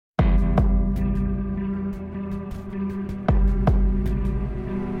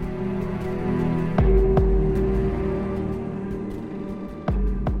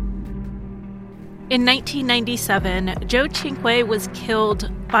In 1997, Joe Cinque was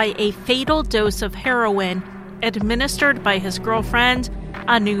killed by a fatal dose of heroin administered by his girlfriend,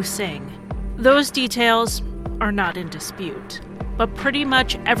 Anu Singh. Those details are not in dispute, but pretty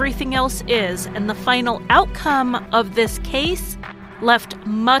much everything else is, and the final outcome of this case left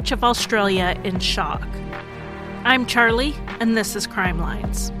much of Australia in shock. I'm Charlie, and this is Crime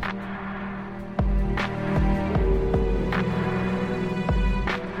Lines.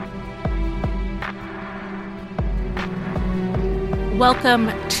 Welcome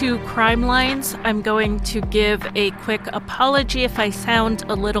to Crime Lines. I'm going to give a quick apology if I sound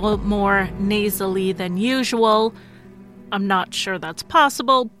a little more nasally than usual. I'm not sure that's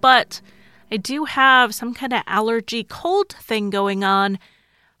possible, but I do have some kind of allergy cold thing going on.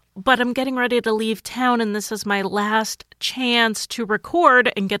 But I'm getting ready to leave town, and this is my last chance to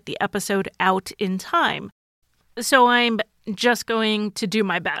record and get the episode out in time. So I'm just going to do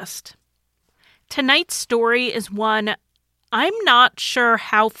my best. Tonight's story is one I'm not sure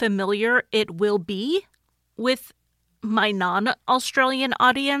how familiar it will be with my non-Australian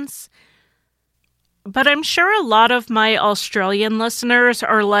audience, but I'm sure a lot of my Australian listeners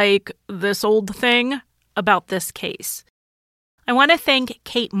are like, this old thing about this case. I want to thank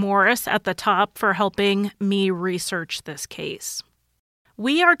Kate Morris at the top for helping me research this case.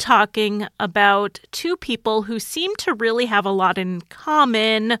 We are talking about two people who seem to really have a lot in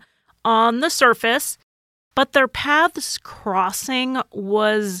common on the surface, but their paths crossing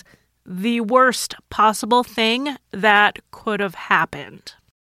was the worst possible thing that could have happened.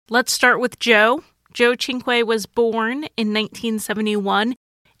 Let's start with Joe. Joe Cinque was born in 1971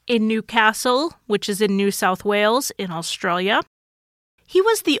 in Newcastle, which is in New South Wales in Australia. He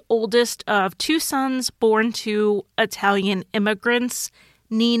was the oldest of two sons born to Italian immigrants,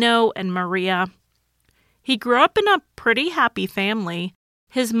 Nino and Maria. He grew up in a pretty happy family.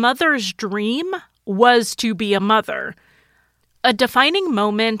 His mother's dream was to be a mother. A defining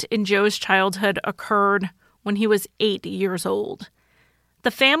moment in Joe's childhood occurred when he was 8 years old.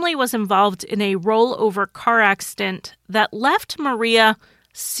 The family was involved in a rollover car accident that left Maria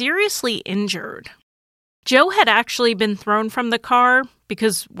seriously injured. Joe had actually been thrown from the car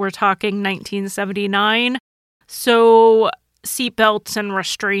because we're talking 1979, so seatbelts and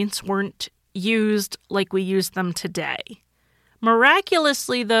restraints weren't used like we use them today.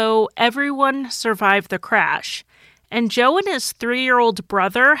 Miraculously, though, everyone survived the crash, and Joe and his 3-year-old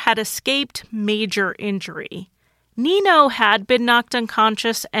brother had escaped major injury. Nino had been knocked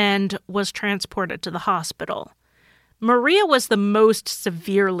unconscious and was transported to the hospital. Maria was the most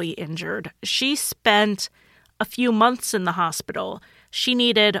severely injured. She spent a few months in the hospital. She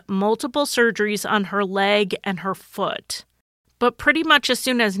needed multiple surgeries on her leg and her foot. But pretty much as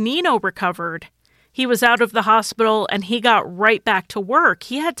soon as Nino recovered, he was out of the hospital and he got right back to work.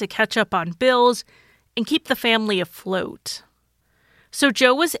 He had to catch up on bills and keep the family afloat. So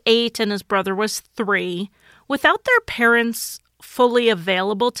Joe was 8 and his brother was 3. Without their parents fully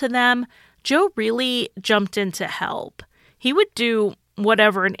available to them, Joe really jumped in to help. He would do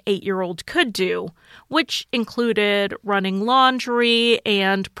whatever an 8-year-old could do, which included running laundry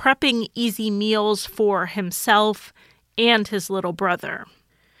and prepping easy meals for himself and his little brother.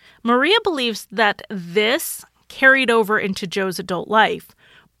 Maria believes that this carried over into Joe's adult life,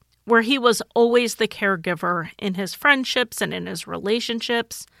 where he was always the caregiver in his friendships and in his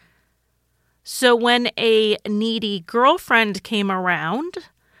relationships. So when a needy girlfriend came around,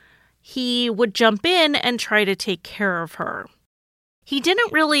 he would jump in and try to take care of her. He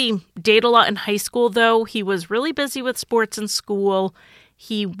didn't really date a lot in high school, though. He was really busy with sports in school.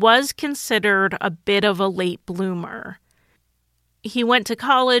 He was considered a bit of a late bloomer. He went to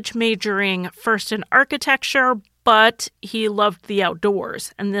college majoring first in architecture, but he loved the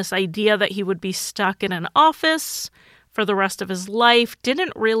outdoors. And this idea that he would be stuck in an office for the rest of his life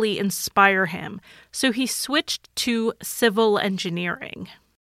didn't really inspire him. So he switched to civil engineering.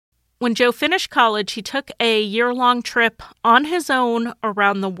 When Joe finished college, he took a year-long trip on his own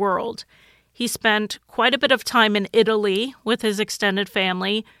around the world. He spent quite a bit of time in Italy with his extended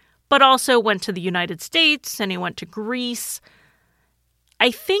family, but also went to the United States and he went to Greece. I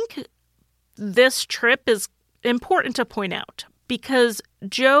think this trip is important to point out because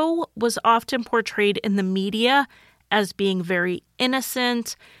Joe was often portrayed in the media as being very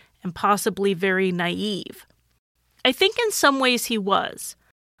innocent and possibly very naive. I think in some ways he was,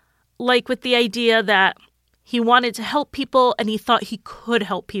 like with the idea that he wanted to help people and he thought he could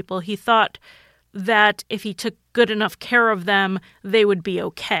help people. He thought that if he took good enough care of them, they would be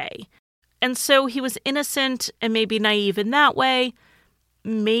okay. And so he was innocent and maybe naive in that way.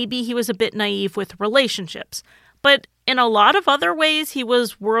 Maybe he was a bit naive with relationships. But in a lot of other ways, he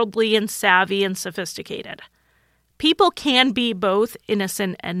was worldly and savvy and sophisticated. People can be both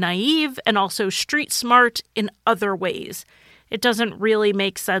innocent and naive and also street smart in other ways. It doesn't really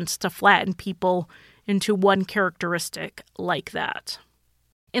make sense to flatten people into one characteristic like that.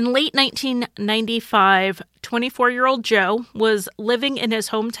 In late 1995, 24-year-old Joe was living in his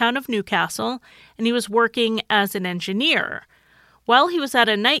hometown of Newcastle, and he was working as an engineer. While he was at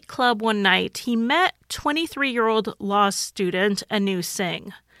a nightclub one night, he met 23-year-old law student Anu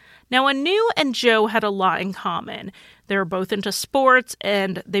Singh. Now, Anu and Joe had a lot in common. They were both into sports,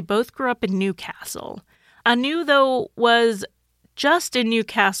 and they both grew up in Newcastle. Anu, though, was just in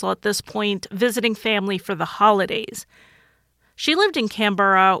Newcastle at this point, visiting family for the holidays. She lived in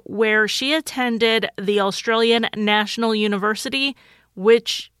Canberra, where she attended the Australian National University,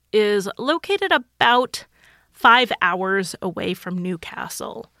 which is located about 5 hours away from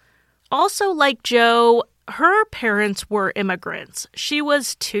Newcastle. Also, like Joe, her parents were immigrants. She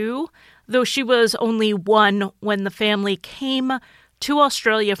was 2, though she was only 1 when the family came to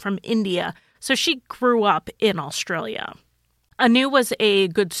Australia from India, so she grew up in Australia. Anu was a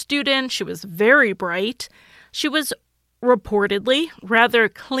good student. She was very bright. She was reportedly rather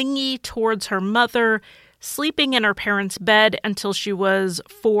clingy towards her mother, sleeping in her parents' bed until she was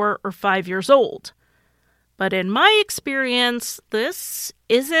 4 or 5 years old. But in my experience, this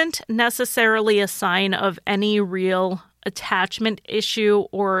isn't necessarily a sign of any real attachment issue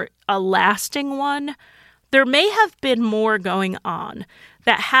or a lasting one. There may have been more going on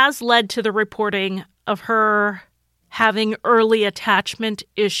that has led to the reporting of her having early attachment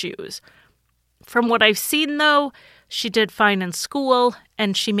issues. From what I've seen, though, she did fine in school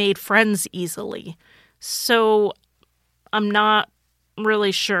and she made friends easily. So I'm not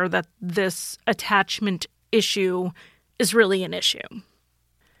really sure that this attachment issue is really an issue.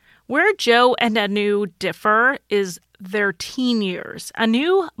 Where Joe and Anu differ is their teen years.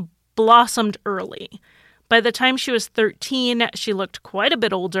 Anu blossomed early. By the time she was 13, she looked quite a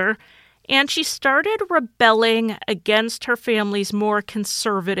bit older, and she started rebelling against her family's more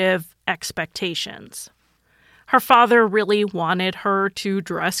conservative expectations. Her father really wanted her to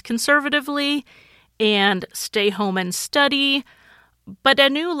dress conservatively and stay home and study, but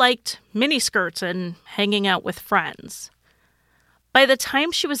Anu liked miniskirts and hanging out with friends. By the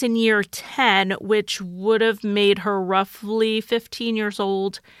time she was in year 10, which would have made her roughly 15 years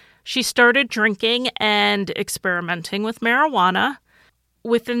old, she started drinking and experimenting with marijuana.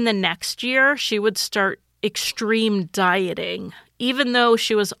 Within the next year, she would start extreme dieting, even though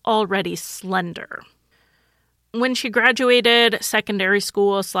she was already slender. When she graduated secondary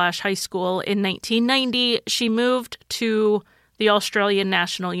school/high school in 1990, she moved to the Australian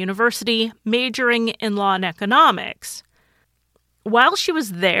National University, majoring in law and economics. While she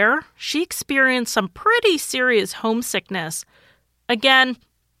was there, she experienced some pretty serious homesickness. Again,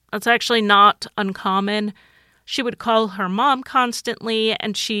 that's actually not uncommon. She would call her mom constantly,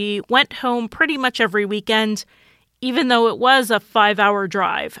 and she went home pretty much every weekend, even though it was a 5-hour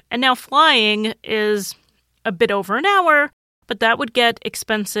drive. And now flying is a bit over an hour, but that would get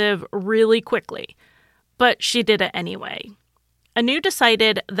expensive really quickly. But she did it anyway. Anu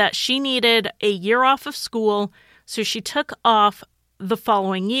decided that she needed a year off of school, so she took off the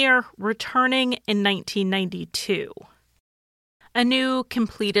following year, returning in 1992. Anu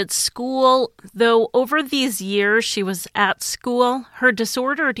completed school, though over these years she was at school, her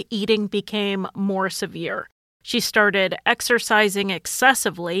disordered eating became more severe. She started exercising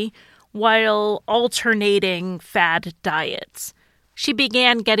excessively while alternating fad diets. She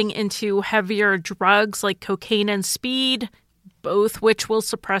began getting into heavier drugs like cocaine and speed, both which will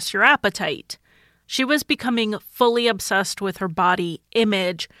suppress your appetite. She was becoming fully obsessed with her body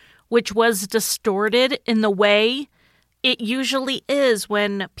image, which was distorted in the way it usually is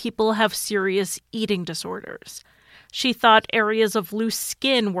when people have serious eating disorders. She thought areas of loose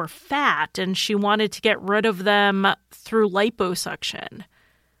skin were fat, and she wanted to get rid of them through liposuction.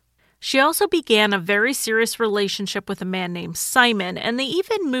 She also began a very serious relationship with a man named Simon, and they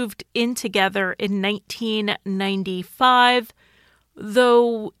even moved in together in 1995,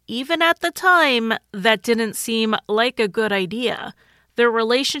 though even at the time, that didn't seem like a good idea. Their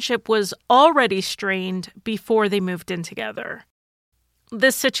relationship was already strained before they moved in together.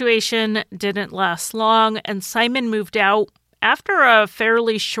 This situation didn't last long, and Simon moved out after a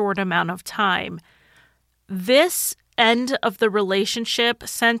fairly short amount of time. This end of the relationship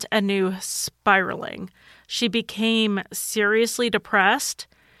sent Anu spiraling. She became seriously depressed.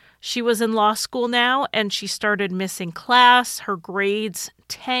 She was in law school now, and she started missing class. Her grades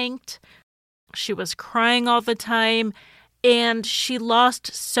tanked. She was crying all the time, and she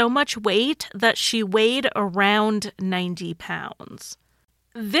lost so much weight that she weighed around 90 pounds.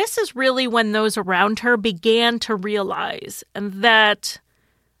 This is really when those around her began to realize that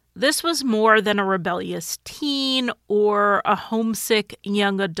this was more than a rebellious teen or a homesick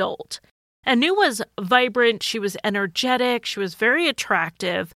young adult. Anu was vibrant, she was energetic, she was very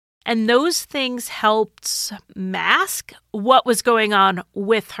attractive, and those things helped mask what was going on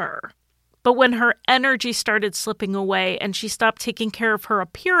with her. But when her energy started slipping away and she stopped taking care of her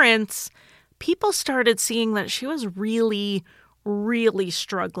appearance, people started seeing that she was really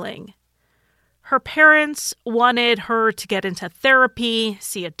struggling. Her parents wanted her to get into therapy,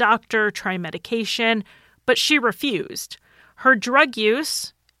 see a doctor, try medication, but she refused. Her drug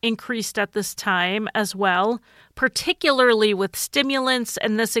use increased at this time as well, particularly with stimulants,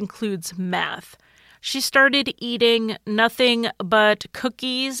 and this includes meth. She started eating nothing but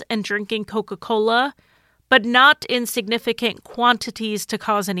cookies and drinking Coca-Cola, but not in significant quantities to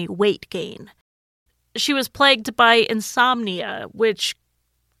cause any weight gain. She was plagued by insomnia, which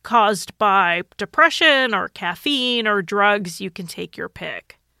caused by depression or caffeine or drugs. You can take your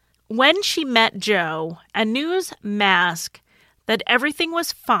pick. When she met Joe, Anu's mask that everything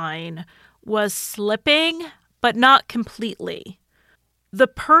was fine was slipping, but not completely. The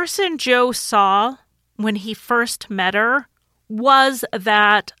person Joe saw when he first met her was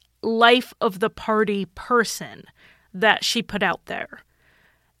that life of the party person that she put out there.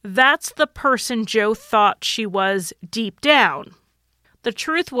 That's the person Joe thought she was deep down. The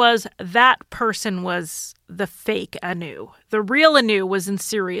truth was that person was the fake Anu. The real Anu was in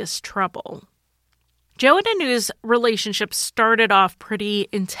serious trouble. Joe and Anu's relationship started off pretty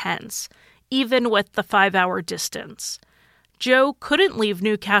intense, even with the 5-hour distance. Joe couldn't leave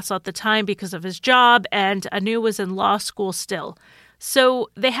Newcastle at the time because of his job, and Anu was in law school still, so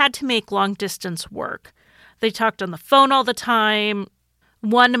they had to make long-distance work. They talked on the phone all the time.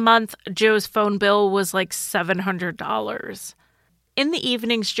 One month, Joe's phone bill was like $700. In the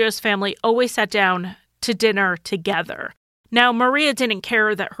evenings, Joe's family always sat down to dinner together. Now, Maria didn't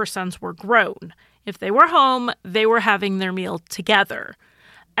care that her sons were grown. If they were home, they were having their meal together.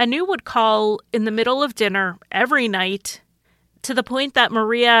 Anu would call in the middle of dinner every night, to the point that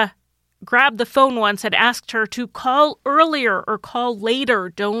Maria grabbed the phone once and asked her to call earlier or call later.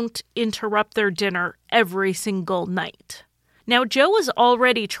 Don't interrupt their dinner every single night. Now, Joe was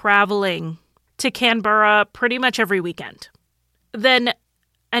already traveling to Canberra pretty much every weekend. Then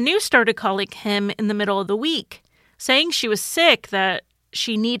Anu started calling him in the middle of the week, saying she was sick, that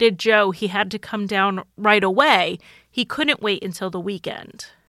she needed Joe. He had to come down right away. He couldn't wait until the weekend.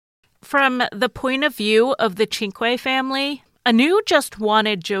 From the point of view of the Cinque family, Anu just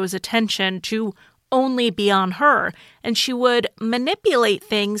wanted Joe's attention to only be on her, and she would manipulate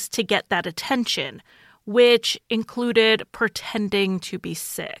things to get that attention, which included pretending to be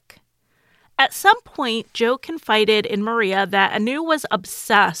sick. At some point, Joe confided in Maria that Anu was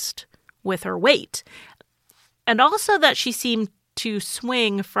obsessed with her weight, and also that she seemed to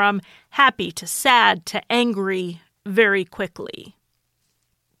swing from happy to sad to angry very quickly.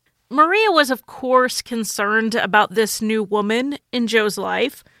 Maria was, of course, concerned about this new woman in Joe's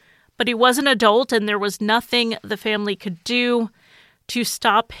life, but he was an adult and there was nothing the family could do to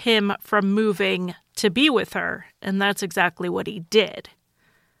stop him from moving to be with her, and that's exactly what he did.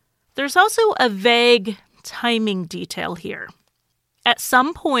 There's also a vague timing detail here. At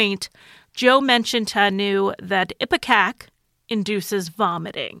some point, Joe mentioned to Anu that Ipecac induces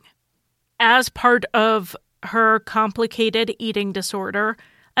vomiting. As part of her complicated eating disorder,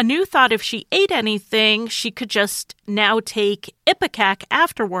 Anu thought if she ate anything, she could just now take Ipecac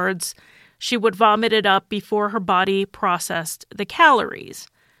afterwards. She would vomit it up before her body processed the calories.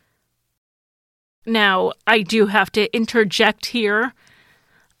 Now, I do have to interject here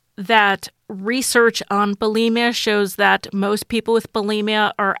that research on bulimia shows that most people with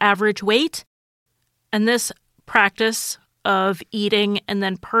bulimia are average weight, and this practice of eating and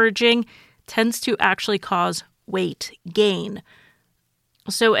then purging tends to actually cause weight gain.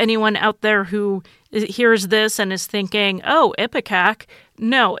 So anyone out there who hears this and is thinking, oh, Ipecac,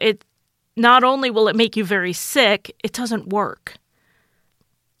 no, it not only will it make you very sick, it doesn't work.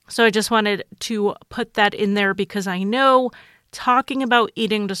 So I just wanted to put that in there because I know talking about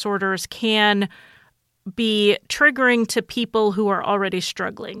eating disorders can be triggering to people who are already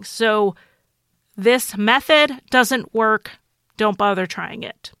struggling. So this method doesn't work. Don't bother trying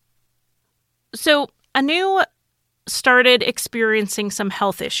it. So Anu started experiencing some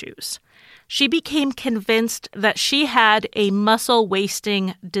health issues. She became convinced that she had a muscle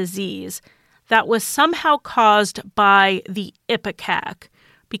wasting disease that was somehow caused by the Ipecac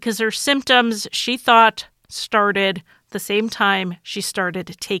because her symptoms, she thought, started the same time she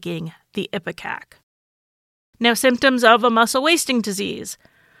started taking the Ipecac. Now, symptoms of a muscle wasting disease.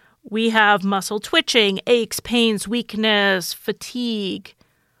 We have muscle twitching, aches, pains, weakness, fatigue.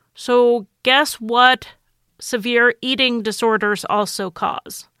 So guess what severe eating disorders also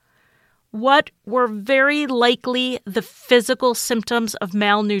cause? What were very likely the physical symptoms of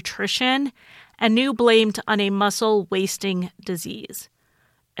malnutrition, Anu blamed on a muscle wasting disease.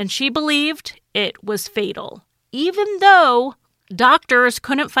 And she believed it was fatal, even though doctors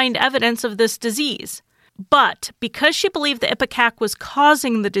couldn't find evidence of this disease. But because she believed the Ipecac was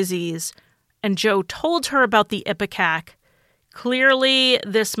causing the disease, and Joe told her about the Ipecac, clearly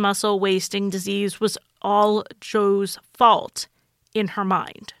this muscle wasting disease was all Joe's fault in her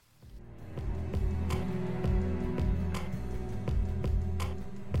mind.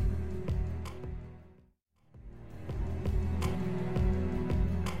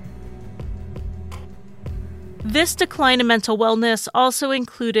 This decline in mental wellness also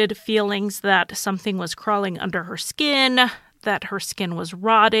included feelings that something was crawling under her skin, that her skin was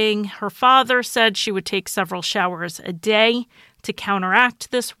rotting. Her father said she would take several showers a day to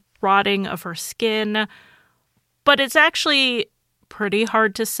counteract this rotting of her skin. But it's actually pretty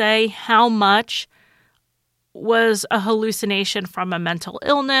hard to say how much was a hallucination from a mental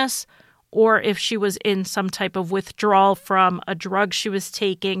illness, or if she was in some type of withdrawal from a drug she was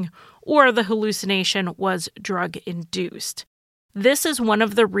taking, or the hallucination was drug-induced. This is one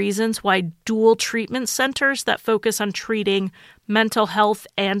of the reasons why dual treatment centers that focus on treating mental health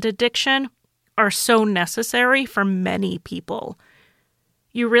and addiction are so necessary for many people.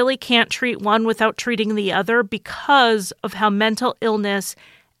 You really can't treat one without treating the other because of how mental illness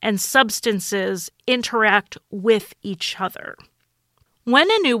and substances interact with each other.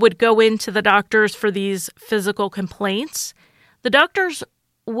 When Anu would go into the doctors for these physical complaints, the doctors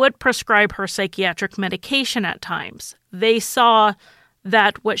would prescribe her psychiatric medication at times. They saw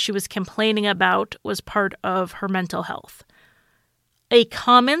that what she was complaining about was part of her mental health. A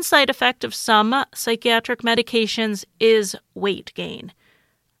common side effect of some psychiatric medications is weight gain.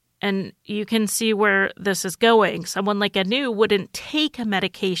 And you can see where this is going. Someone like Anu wouldn't take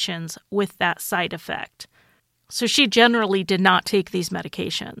medications with that side effect. So she generally did not take these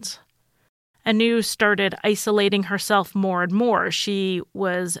medications. Anu started isolating herself more and more. She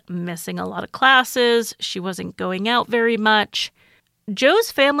was missing a lot of classes. She wasn't going out very much.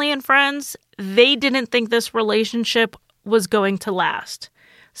 Joe's family and friends, they didn't think this relationship was going to last.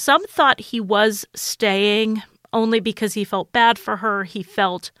 Some thought he was staying only because he felt bad for her. He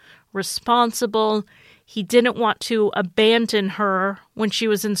felt responsible. He didn't want to abandon her when she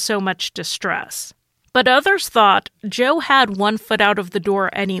was in so much distress. But others thought Joe had one foot out of the door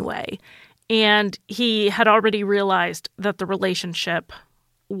anyway, and he had already realized that the relationship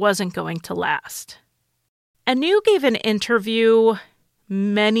wasn't going to last. Anu gave an interview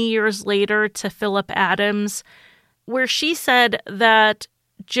many years later to Philip Adams where she said that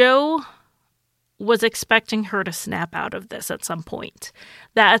Joe was expecting her to snap out of this at some point.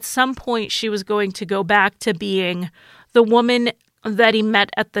 That at some point she was going to go back to being the woman that he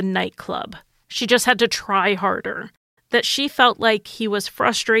met at the nightclub. She just had to try harder. That she felt like he was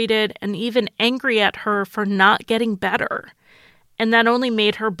frustrated and even angry at her for not getting better. And that only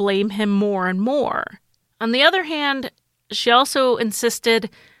made her blame him more and more. On the other hand, she also insisted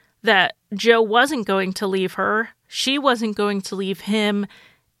that Joe wasn't going to leave her, she wasn't going to leave him,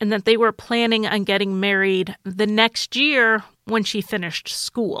 and that they were planning on getting married the next year when she finished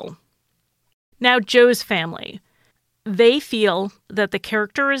school. Now, Joe's family. They feel that the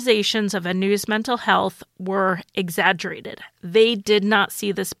characterizations of Anu's mental health were exaggerated. They did not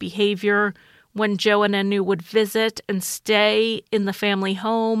see this behavior when Joe and Anu would visit and stay in the family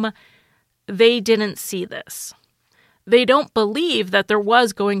home. They didn't see this. They don't believe that there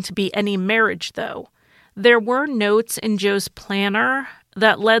was going to be any marriage, though. There were notes in Joe's planner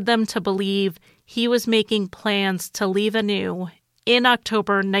that led them to believe he was making plans to leave Anu in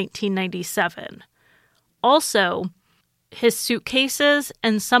October 1997. Also, his suitcases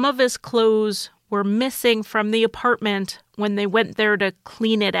and some of his clothes were missing from the apartment when they went there to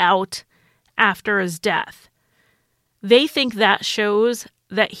clean it out after his death. They think that shows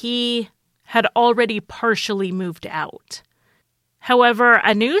that he had already partially moved out. However,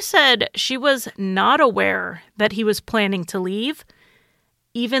 Anu said she was not aware that he was planning to leave.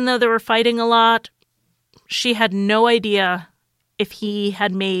 Even though they were fighting a lot, she had no idea if he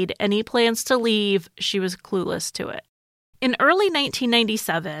had made any plans to leave. She was clueless to it. In early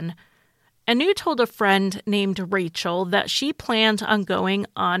 1997, Anu told a friend named Rachel that she planned on going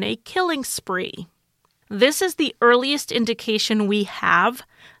on a killing spree. This is the earliest indication we have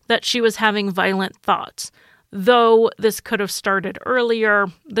that she was having violent thoughts. Though this could have started earlier,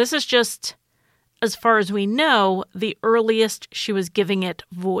 this is just, as far as we know, the earliest she was giving it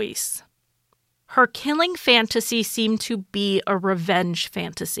voice. Her killing fantasy seemed to be a revenge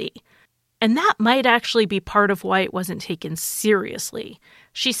fantasy. And that might actually be part of why it wasn't taken seriously.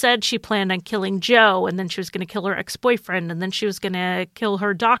 She said she planned on killing Joe, and then she was going to kill her ex-boyfriend, and then she was going to kill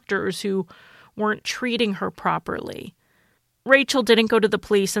her doctors who weren't treating her properly. Rachel didn't go to the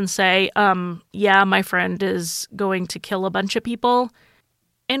police and say, yeah, my friend is going to kill a bunch of people.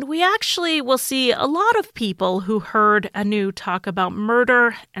 And we actually will see a lot of people who heard Anu talk about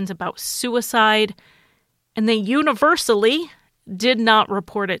murder and about suicide, and they universally did not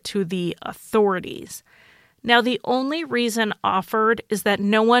report it to the authorities. Now, the only reason offered is that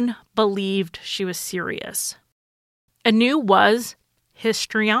no one believed she was serious. Anu was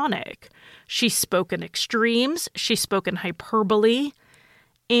histrionic. She spoke in extremes, she spoke in hyperbole,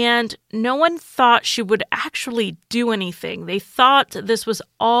 and no one thought she would actually do anything. They thought this was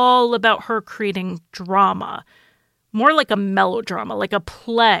all about her creating drama, more like a melodrama, like a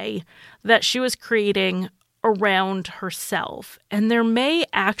play that she was creating around herself. And there may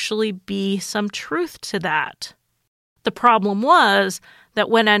actually be some truth to that. The problem was that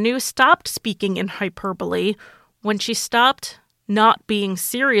when Anu stopped speaking in hyperbole, when she stopped not being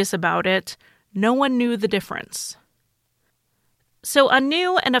serious about it, no one knew the difference. So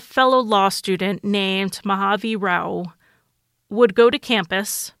Anu and a fellow law student named Madhavi Rao would go to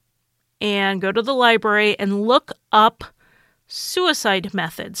campus and go to the library and look up suicide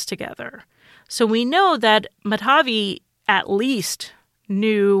methods together. So we know that Madhavi at least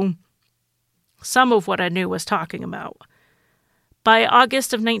knew some of what Anu was talking about. By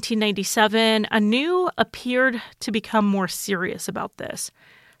August of 1997, Anu appeared to become more serious about this.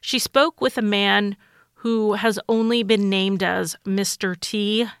 She spoke with a man who has only been named as Mr.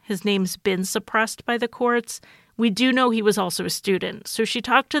 T. His name's been suppressed by the courts. We do know he was also a student. So she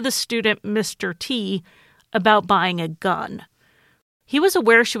talked to the student, Mr. T, about buying a gun. He was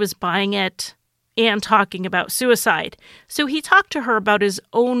aware she was buying it and talking about suicide. So he talked to her about his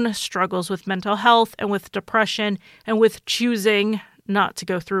own struggles with mental health and with depression and with choosing not to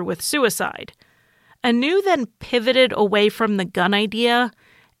go through with suicide. Anu then pivoted away from the gun idea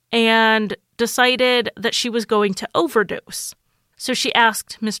and decided that she was going to overdose. So she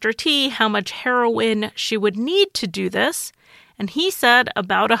asked Mr. T how much heroin she would need to do this, and he said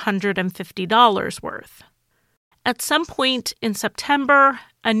about $150 worth. At some point in September,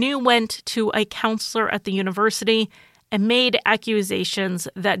 Anu went to a counselor at the university and made accusations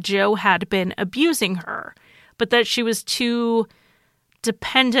that Joe had been abusing her, but that she was too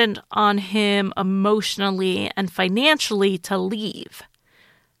dependent on him emotionally and financially to leave.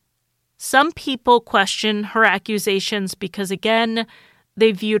 Some people question her accusations because, again,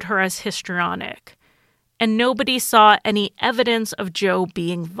 they viewed her as histrionic, and nobody saw any evidence of Joe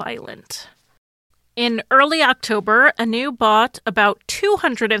being violent. In early October, Anu bought about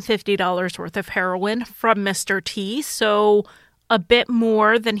 $250 worth of heroin from Mr. T, so a bit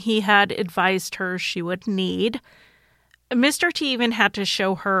more than he had advised her she would need. Mr. T even had to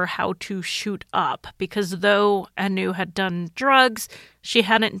show her how to shoot up, because though Anu had done drugs, she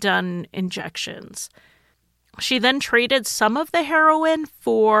hadn't done injections. She then traded some of the heroin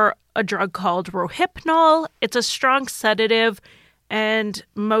for a drug called Rohypnol. It's a strong sedative, and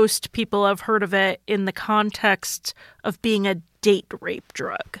most people have heard of it in the context of being a date rape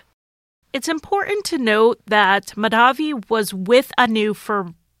drug. It's important to note that Madhavi was with Anu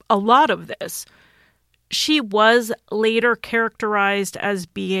for a lot of this. She was later characterized as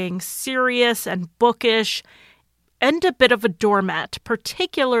being serious and bookish and a bit of a doormat,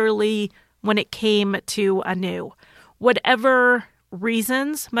 particularly when it came to Anu. Whatever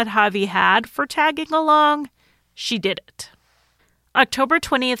reasons Madhavi had for tagging along, she did it. October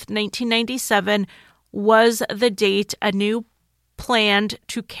 20th, 1997 was the date Anu planned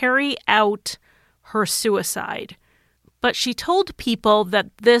to carry out her suicide. But she told people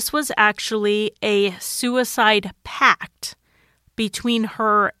that this was actually a suicide pact between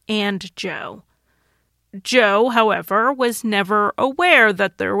her and Joe. Joe, however, was never aware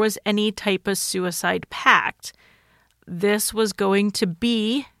that there was any type of suicide pact. This was going to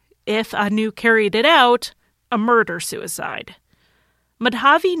be, if Anu carried it out, a murder-suicide.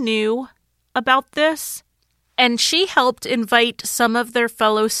 Madhavi knew about this, and she helped invite some of their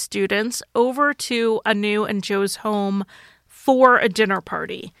fellow students over to Anu and Joe's home for a dinner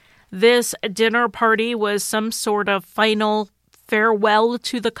party. This dinner party was some sort of final farewell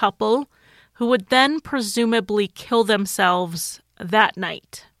to the couple, who would then presumably kill themselves that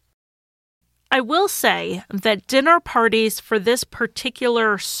night. I will say that dinner parties for this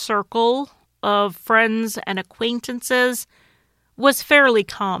particular circle of friends and acquaintances was fairly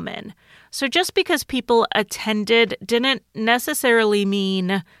common. So just because people attended didn't necessarily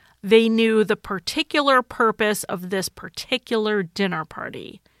mean they knew the particular purpose of this particular dinner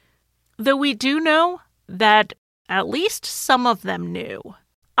party. Though we do know that at least some of them knew.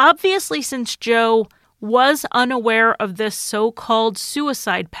 Obviously, since Joe was unaware of this so-called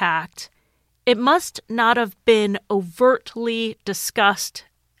suicide pact, it must not have been overtly discussed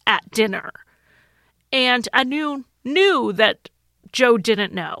at dinner. And Anu knew that Joe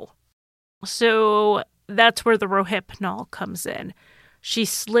didn't know. So that's where the Rohypnol comes in. She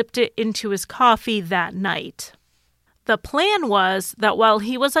slipped it into his coffee that night. The plan was that while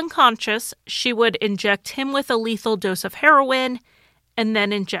he was unconscious, she would inject him with a lethal dose of heroin and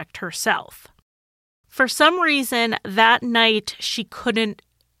then inject herself. For some reason, that night she couldn't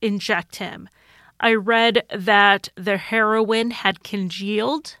inject him. I read that the heroin had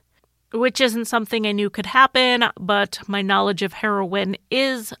congealed, which isn't something I knew could happen, but my knowledge of heroin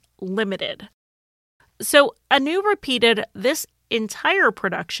is limited. So Anu repeated this entire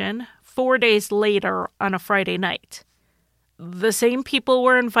production 4 days later on a Friday night. The same people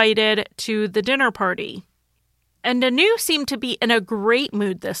were invited to the dinner party. And Anu seemed to be in a great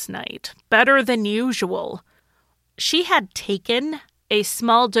mood this night, better than usual. She had taken a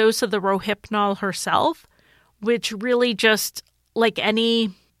small dose of the Rohypnol herself, which really just, like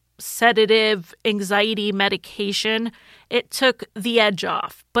any sedative anxiety medication, it took the edge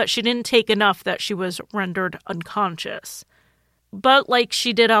off, but she didn't take enough that she was rendered unconscious. But like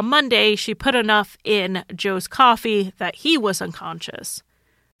she did on Monday, she put enough in Joe's coffee that he was unconscious.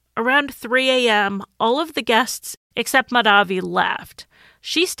 Around 3 a.m., all of the guests except Madhavi left.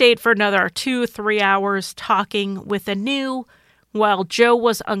 She stayed for another 2-3 hours talking with Anu while Joe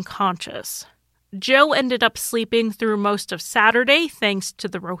was unconscious. Joe ended up sleeping through most of Saturday thanks to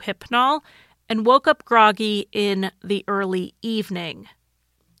the Rohypnol and woke up groggy in the early evening.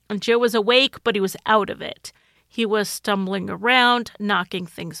 And Joe was awake, but he was out of it. He was stumbling around, knocking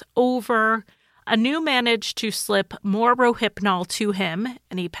things over. Anu managed to slip more Rohypnol to him,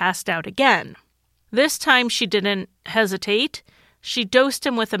 and he passed out again. This time she didn't hesitate. She dosed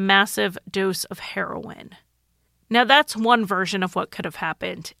him with a massive dose of heroin. Now that's one version of what could have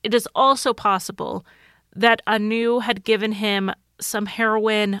happened. It is also possible that Anu had given him some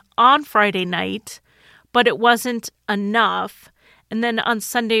heroin on Friday night, but it wasn't enough. And then on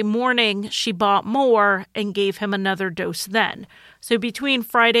Sunday morning, she bought more and gave him another dose then. So between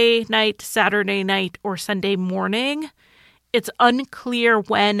Friday night, Saturday night, or Sunday morning, it's unclear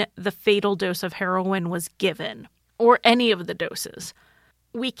when the fatal dose of heroin was given, or any of the doses.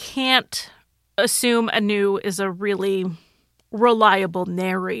 We can't assume Anu is a really reliable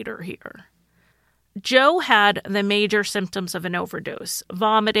narrator here. Joe had the major symptoms of an overdose: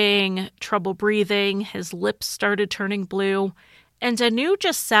 vomiting, trouble breathing, his lips started turning blue, and Anu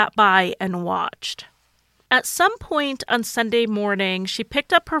just sat by and watched. At some point on Sunday morning, she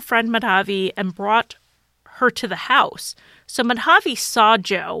picked up her friend Madhavi and brought her to the house. So Madhavi saw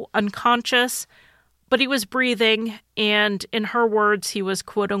Joe unconscious, but he was breathing, and in her words, he was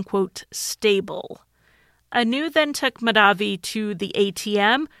quote-unquote stable. Anu then took Madhavi to the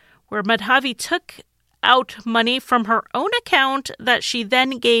ATM, where Madhavi took out money from her own account that she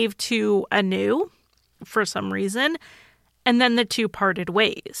then gave to Anu for some reason, and then the two parted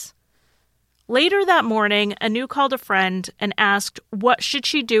ways. Later that morning, Anu called a friend and asked what should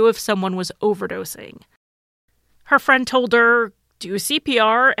she do if someone was overdosing. Her friend told her, do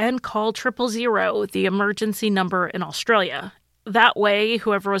CPR and call 000, the emergency number in Australia. That way,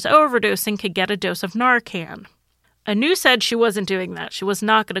 whoever was overdosing could get a dose of Narcan. Anu said she wasn't doing that. She was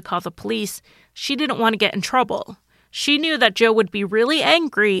not going to call the police. She didn't want to get in trouble. She knew that Joe would be really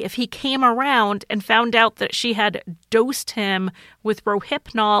angry if he came around and found out that she had dosed him with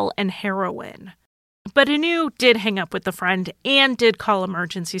Rohypnol and heroin. But Anu did hang up with the friend and did call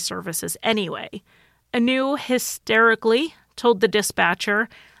emergency services anyway. Anu hysterically told the dispatcher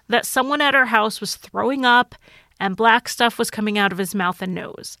that someone at her house was throwing up and black stuff was coming out of his mouth and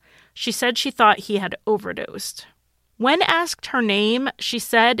nose. She said she thought he had overdosed. When asked her name, she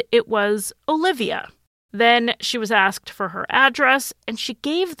said it was Olivia. Then she was asked for her address, and she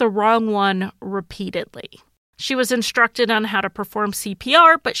gave the wrong one repeatedly. She was instructed on how to perform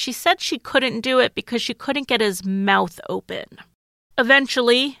CPR, but she said she couldn't do it because she couldn't get his mouth open.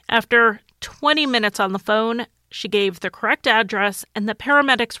 Eventually, after 20 minutes on the phone, she gave the correct address, and the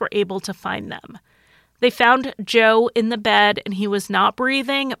paramedics were able to find them. They found Joe in the bed, and he was not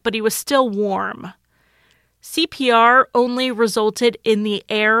breathing, but he was still warm. CPR only resulted in the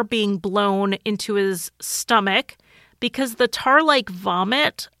air being blown into his stomach, because the tar-like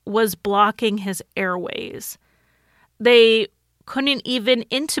vomit was blocking his airways. They couldn't even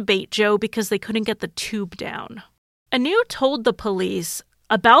intubate Joe because they couldn't get the tube down. Anu told the police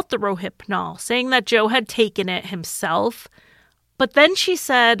about the Rohypnol, saying that Joe had taken it himself, but then she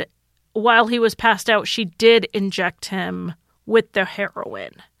said while he was passed out, she did inject him with the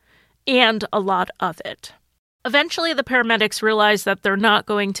heroin and a lot of it. Eventually, the paramedics realized that they're not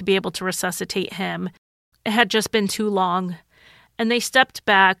going to be able to resuscitate him. It had just been too long, and they stepped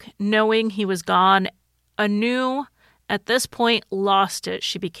back, knowing he was gone. Anu, at this point, lost it.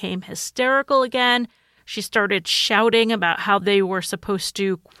 She became hysterical again. She started shouting about how they were supposed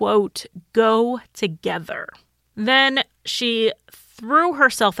to, quote, go together. Then she threw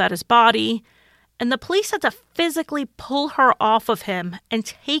herself at his body, and the police had to physically pull her off of him and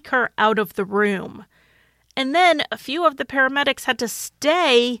take her out of the room. And then a few of the paramedics had to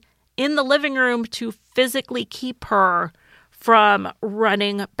stay in the living room to physically keep her from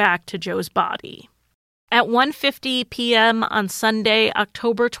running back to Joe's body. At 1:50 p.m. on Sunday,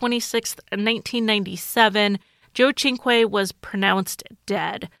 October 26th, 1997, Joe Cinque was pronounced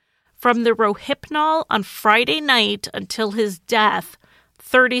dead. From the Rohypnol on Friday night until his death,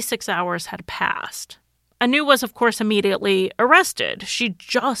 36 hours had passed. Anu was, of course, immediately arrested. She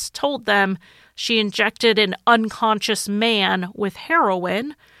just told them she injected an unconscious man with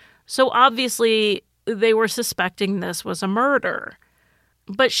heroin, so obviously they were suspecting this was a murder.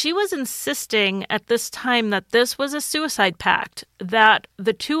 But she was insisting at this time that this was a suicide pact that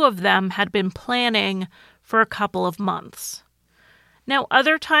the two of them had been planning for a couple of months. Now,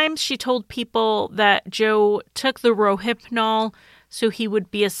 other times she told people that Joe took the Rohypnol so he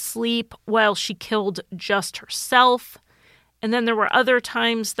would be asleep while she killed just herself. And then there were other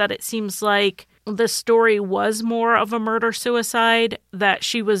times that it seems like the story was more of a murder-suicide, that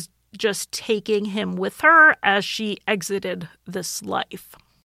she was just taking him with her as she exited this life.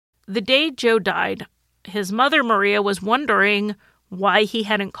 The day Joe died, his mother, Maria, was wondering why he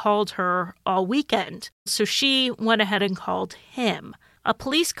hadn't called her all weekend. So she went ahead and called him. A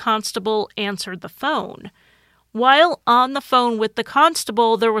police constable answered the phone. While on the phone with the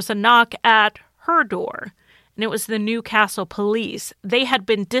constable, there was a knock at her door, and it was the Newcastle police. They had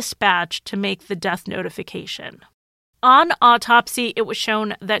been dispatched to make the death notification. On autopsy, it was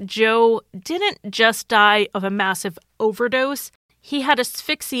shown that Joe didn't just die of a massive overdose. He had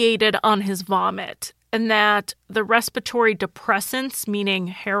asphyxiated on his vomit, and that the respiratory depressants, meaning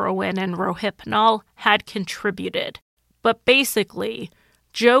heroin and Rohypnol, had contributed. But basically,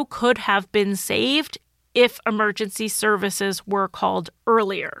 Joe could have been saved if emergency services were called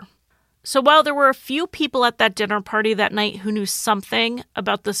earlier. So while there were a few people at that dinner party that night who knew something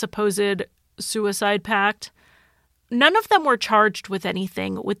about the supposed suicide pact, none of them were charged with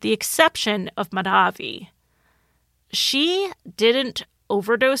anything, with the exception of Madhavi. She didn't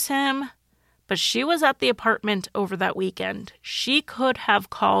overdose him, but she was at the apartment over that weekend. She could have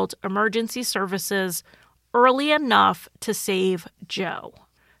called emergency services early enough to save Joe.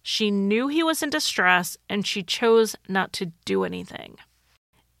 She knew he was in distress, and she chose not to do anything.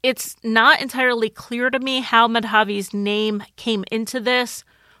 It's not entirely clear to me how Madhavi's name came into this,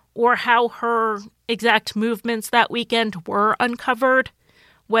 or how her exact movements that weekend were uncovered,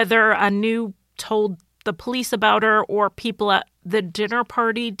 whether Anu told the police about her or people at the dinner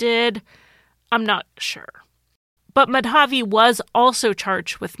party did. I'm not sure. But Madhavi was also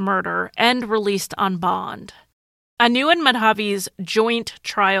charged with murder and released on bond. Anu and Madhavi's joint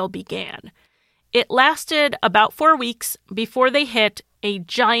trial began. It lasted about 4 weeks before they hit a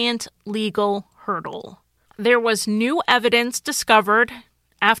giant legal hurdle. There was new evidence discovered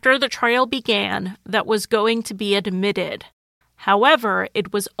after the trial began that was going to be admitted. However,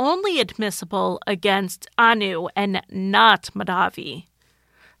 it was only admissible against Anu and not Madhavi.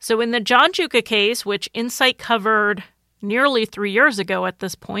 So in the John Juka case, which Insight covered nearly 3 years ago at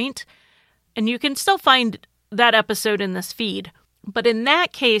this point, and you can still find that episode in this feed, but in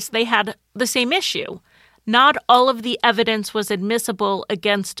that case, they had the same issue. Not all of the evidence was admissible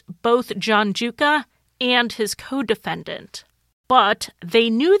against both John Juka and his co-defendant. But they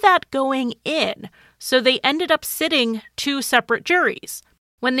knew that going in, so they ended up sitting 2 separate juries.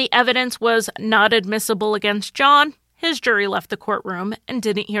 When the evidence was not admissible against John, his jury left the courtroom and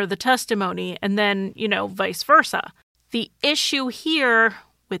didn't hear the testimony, and then, vice versa. The issue here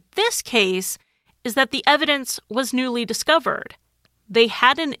with this case is that the evidence was newly discovered. They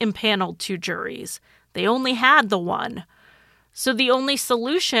hadn't impaneled 2 juries. They only had the one. So the only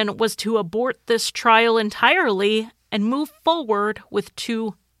solution was to abort this trial entirely and move forward with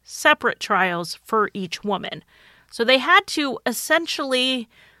 2 separate trials for each woman. So they had to essentially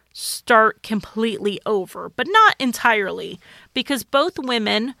start completely over, but not entirely, because both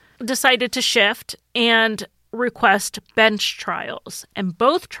women decided to shift and request bench trials. And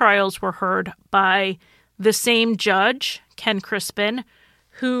both trials were heard by the same judge, Ken Crispin,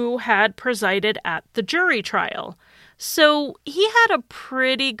 who had presided at the jury trial. So he had a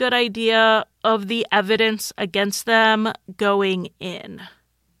pretty good idea of the evidence against them going in.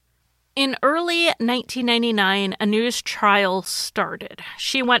 In early 1999, Anu's trial started.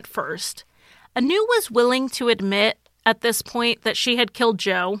 She went first. Anu was willing to admit at this point that she had killed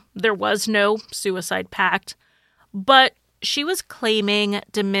Joe. There was no suicide pact, but she was claiming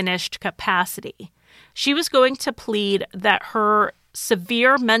diminished capacity. She was going to plead that her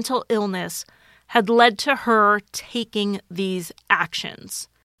severe mental illness had led to her taking these actions.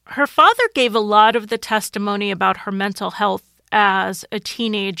 Her father gave a lot of the testimony about her mental health as a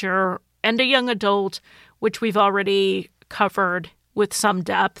teenager and a young adult, which we've already covered with some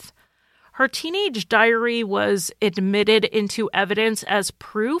depth. Her teenage diary was admitted into evidence as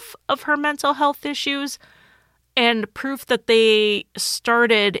proof of her mental health issues and proof that they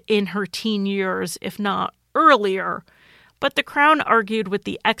started in her teen years, if not earlier. But the Crown argued with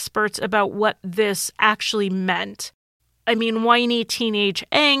the experts about what this actually meant. I mean, whiny teenage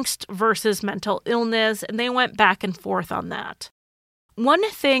angst versus mental illness, and they went back and forth on that. One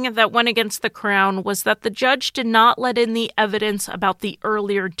thing that went against the Crown was that the judge did not let in the evidence about the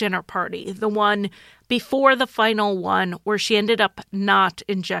earlier dinner party, the one before the final one where she ended up not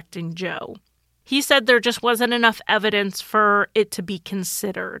injecting Joe. He said there just wasn't enough evidence for it to be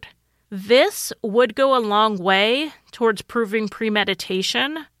considered. This would go a long way towards proving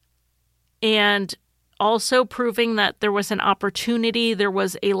premeditation and also proving that there was an opportunity, there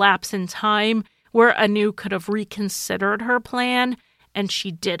was a lapse in time where Anu could have reconsidered her plan, and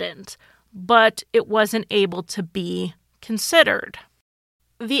she didn't. But it wasn't able to be considered.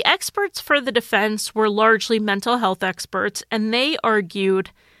 The experts for the defense were largely mental health experts, and they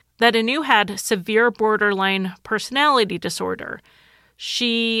argued that Anu had severe borderline personality disorder.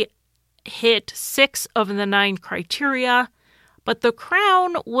 She hit 6 of the 9 criteria, but the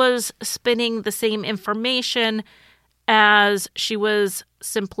Crown was spinning the same information as she was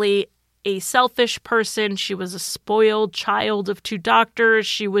simply a selfish person. She was a spoiled child of 2 doctors.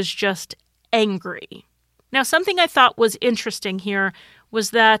 She was just angry. Now, something I thought was interesting here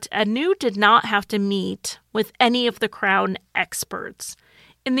was that Anu did not have to meet with any of the Crown experts.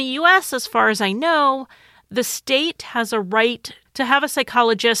 In the U.S., as far as I know, the state has a right to have a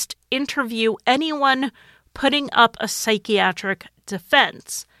psychologist interview anyone putting up a psychiatric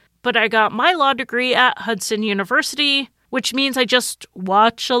defense. But I got my law degree at Hudson University, which means I just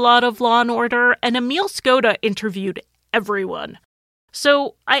watch a lot of Law & Order, and Emil Skoda interviewed everyone.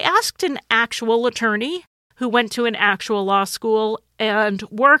 So I asked an actual attorney who went to an actual law school and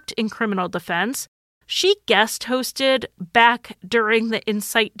worked in criminal defense. She guest hosted back during the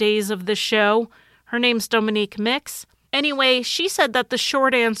Insight days of the show. Her name's Dominique Mix. Anyway, she said that the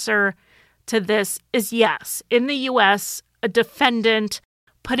short answer to this is yes. In the U.S., a defendant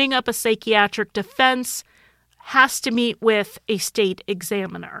putting up a psychiatric defense has to meet with a state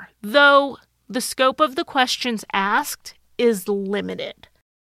examiner, though the scope of the questions asked is limited.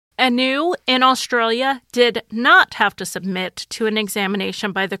 Anu in Australia did not have to submit to an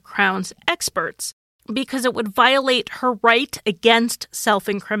examination by the Crown's experts because it would violate her right against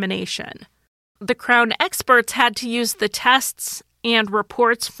self-incrimination. The Crown experts had to use the tests and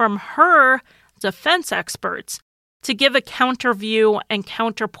reports from her defense experts to give a counterview and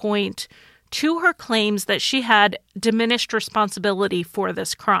counterpoint to her claims that she had diminished responsibility for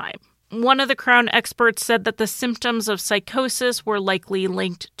this crime. One of the Crown experts said that the symptoms of psychosis were likely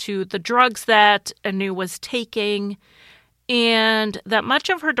linked to the drugs that Anu was taking, and that much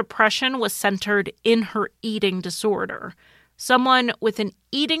of her depression was centered in her eating disorder. Someone with an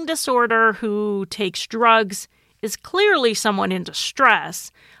eating disorder who takes drugs is clearly someone in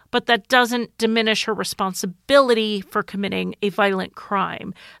distress, but that doesn't diminish her responsibility for committing a violent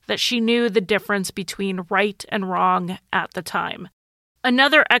crime, that she knew the difference between right and wrong at the time.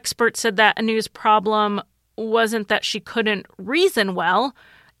 Another expert said that Anu's problem wasn't that she couldn't reason well,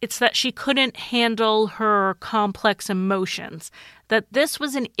 it's that she couldn't handle her complex emotions, that this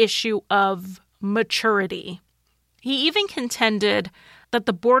was an issue of maturity. He even contended that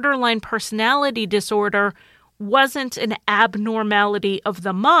the borderline personality disorder wasn't an abnormality of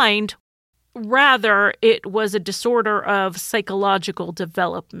the mind, rather it was a disorder of psychological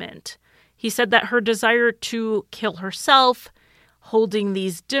development. He said that her desire to kill herself, holding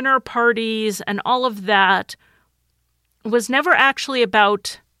these dinner parties, and all of that was never actually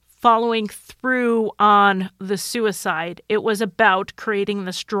about following through on the suicide. It was about creating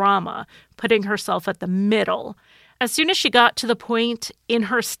this drama, putting herself at the middle. As soon as she got to the point in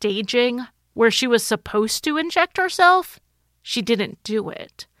her staging where she was supposed to inject herself, she didn't do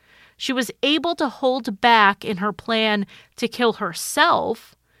it. She was able to hold back in her plan to kill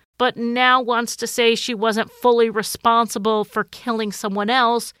herself, but now wants to say she wasn't fully responsible for killing someone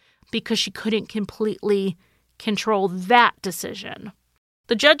else because she couldn't completely control that decision.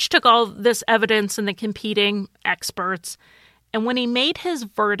 The judge took all this evidence and the competing experts, and when he made his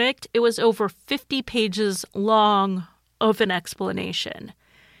verdict, it was over 50 pages long of an explanation.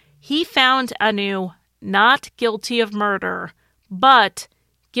 He found Anu not guilty of murder, but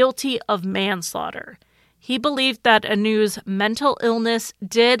guilty of manslaughter. He believed that Anu's mental illness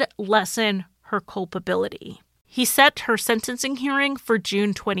did lessen her culpability. He set her sentencing hearing for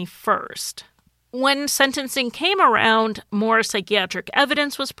June 21st. When sentencing came around, more psychiatric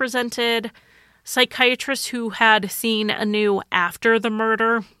evidence was presented. Psychiatrists who had seen Anu after the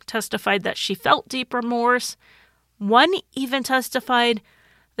murder testified that she felt deep remorse. One even testified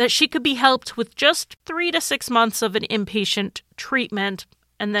that she could be helped with just 3 to 6 months of an inpatient treatment,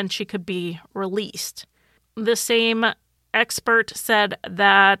 and then she could be released. The same expert said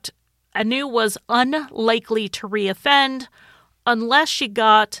that Anu was unlikely to reoffend unless she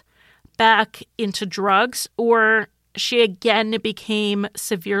got back into drugs or she again became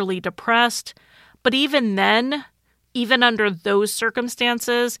severely depressed. But even then, even under those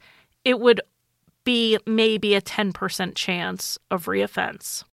circumstances, it would be maybe a 10% chance of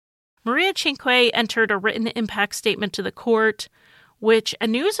reoffense. Maria Cinque entered a written impact statement to the court, which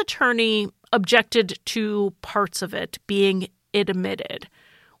Anu's attorney objected to parts of it being admitted.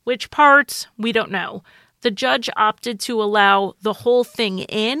 Which parts, we don't know. The judge opted to allow the whole thing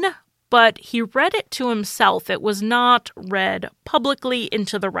in, but he read it to himself. It was not read publicly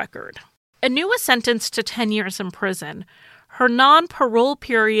into the record. Anu was sentenced to 10 years in prison. Her non-parole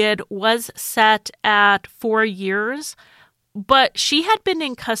period was set at 4 years, but she had been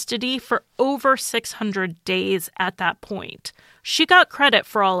in custody for over 600 days at that point. She got credit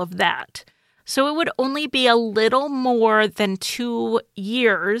for all of that. So it would only be a little more than 2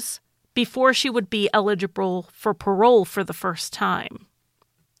 years before she would be eligible for parole for the first time.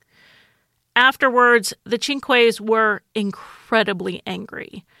 Afterwards, the Cinques were incredibly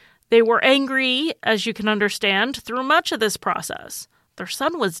angry. They were angry, as you can understand, through much of this process. Their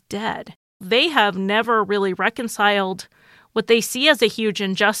son was dead. They have never really reconciled what they see as a huge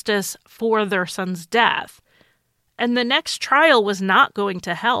injustice for their son's death. And the next trial was not going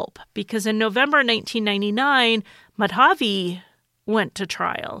to help, because in November 1999, Madhavi went to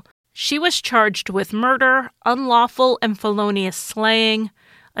trial. She was charged with murder, unlawful and felonious slaying,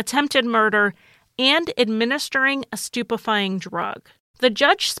 attempted murder, and administering a stupefying drug. The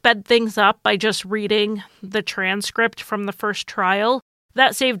judge sped things up by just reading the transcript from the first trial.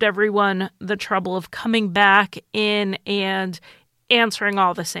 That saved everyone the trouble of coming back in and answering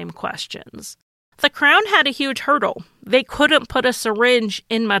all the same questions. The Crown had a huge hurdle. They couldn't put a syringe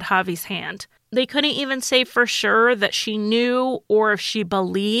in Madhavi's hand. They couldn't even say for sure that she knew or if she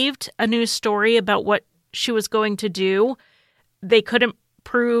believed Anu's story about what she was going to do. They couldn't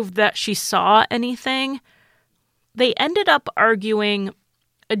prove that she saw anything. They ended up arguing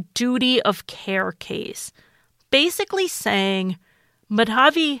a duty of care case, basically saying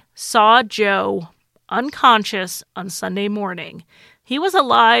Madhavi saw Joe unconscious on Sunday morning. He was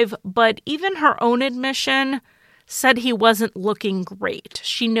alive, but even her own admission said he wasn't looking great.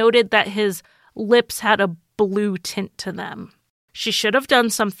 She noted that his lips had a blue tint to them. She should have done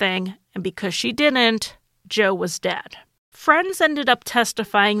something, and because she didn't, Joe was dead. Friends ended up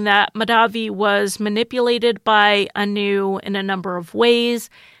testifying that Madhavi was manipulated by Anu in a number of ways,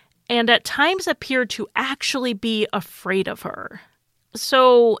 and at times appeared to actually be afraid of her.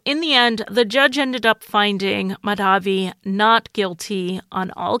 So, in the end, the judge ended up finding Madhavi not guilty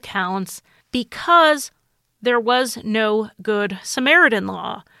on all counts because there was no Good Samaritan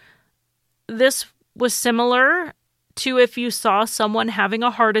law. This was similar to if you saw someone having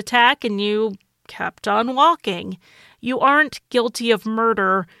a heart attack and you kept on walking. You aren't guilty of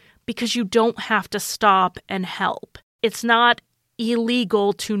murder because you don't have to stop and help. It's not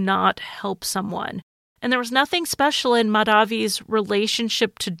illegal to not help someone. And there was nothing special in Madhavi's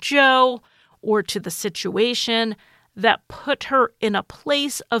relationship to Joe or to the situation that put her in a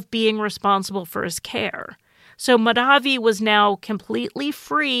place of being responsible for his care. So Madhavi was now completely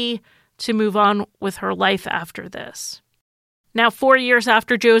free to move on with her life after this. Now, 4 years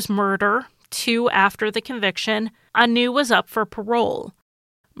after Joe's murder, 2 after the conviction, Anu was up for parole.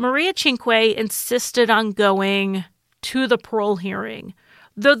 Maria Cinque insisted on going to the parole hearing.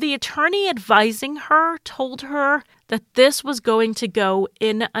 though the attorney advising her told her that this was going to go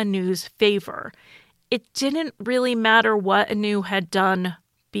in Anu's favor. It didn't really matter what Anu had done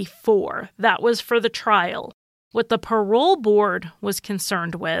before. That was for the trial. What the parole board was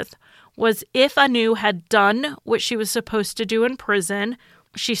concerned with was if Anu had done what she was supposed to do in prison,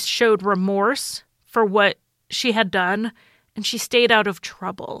 she showed remorse for what she had done, and she stayed out of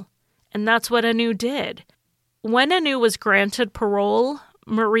trouble. And that's what Anu did. When Anu was granted parole,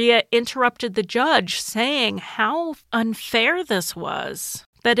 Maria interrupted the judge, saying how unfair this was.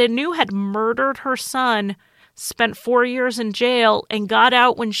 That Anu had murdered her son, spent 4 years in jail, and got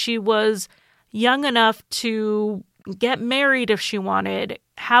out when she was young enough to get married if she wanted,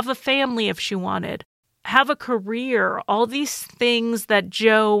 have a family if she wanted, have a career, all these things that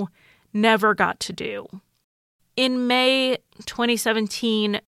Joe never got to do. In May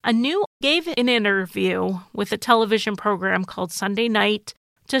 2017, Anu gave an interview with a television program called Sunday Night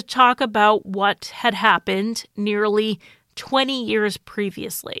to talk about what had happened nearly 20 years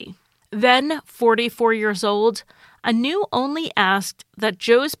previously. Then, 44 years old, Anu only asked that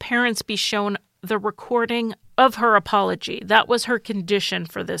Joe's parents be shown the recording of her apology. That was her condition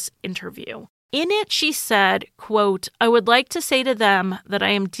for this interview. In it, she said, quote, "I would like to say to them that I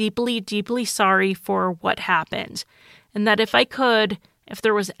am deeply, deeply sorry for what happened, and that if I could, if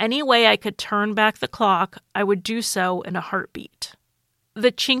there was any way I could turn back the clock, I would do so in a heartbeat."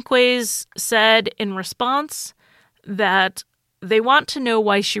 The Cinques said in response that they want to know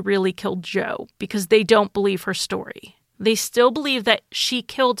why she really killed Joe, because they don't believe her story. They still believe that she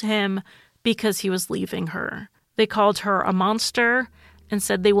killed him because he was leaving her. They called her a monster and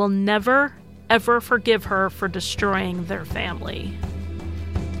said they will never, ever forgive her for destroying their family.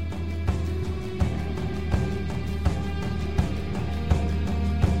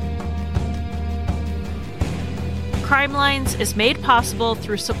 Crime Lines is made possible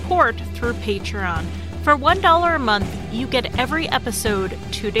through support through Patreon. For $1 a month, you get every episode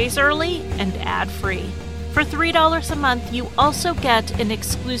 2 days early and ad-free. For $3 a month, you also get an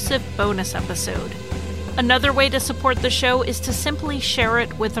exclusive bonus episode. Another way to support the show is to simply share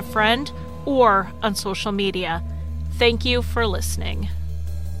it with a friend or on social media. Thank you for listening.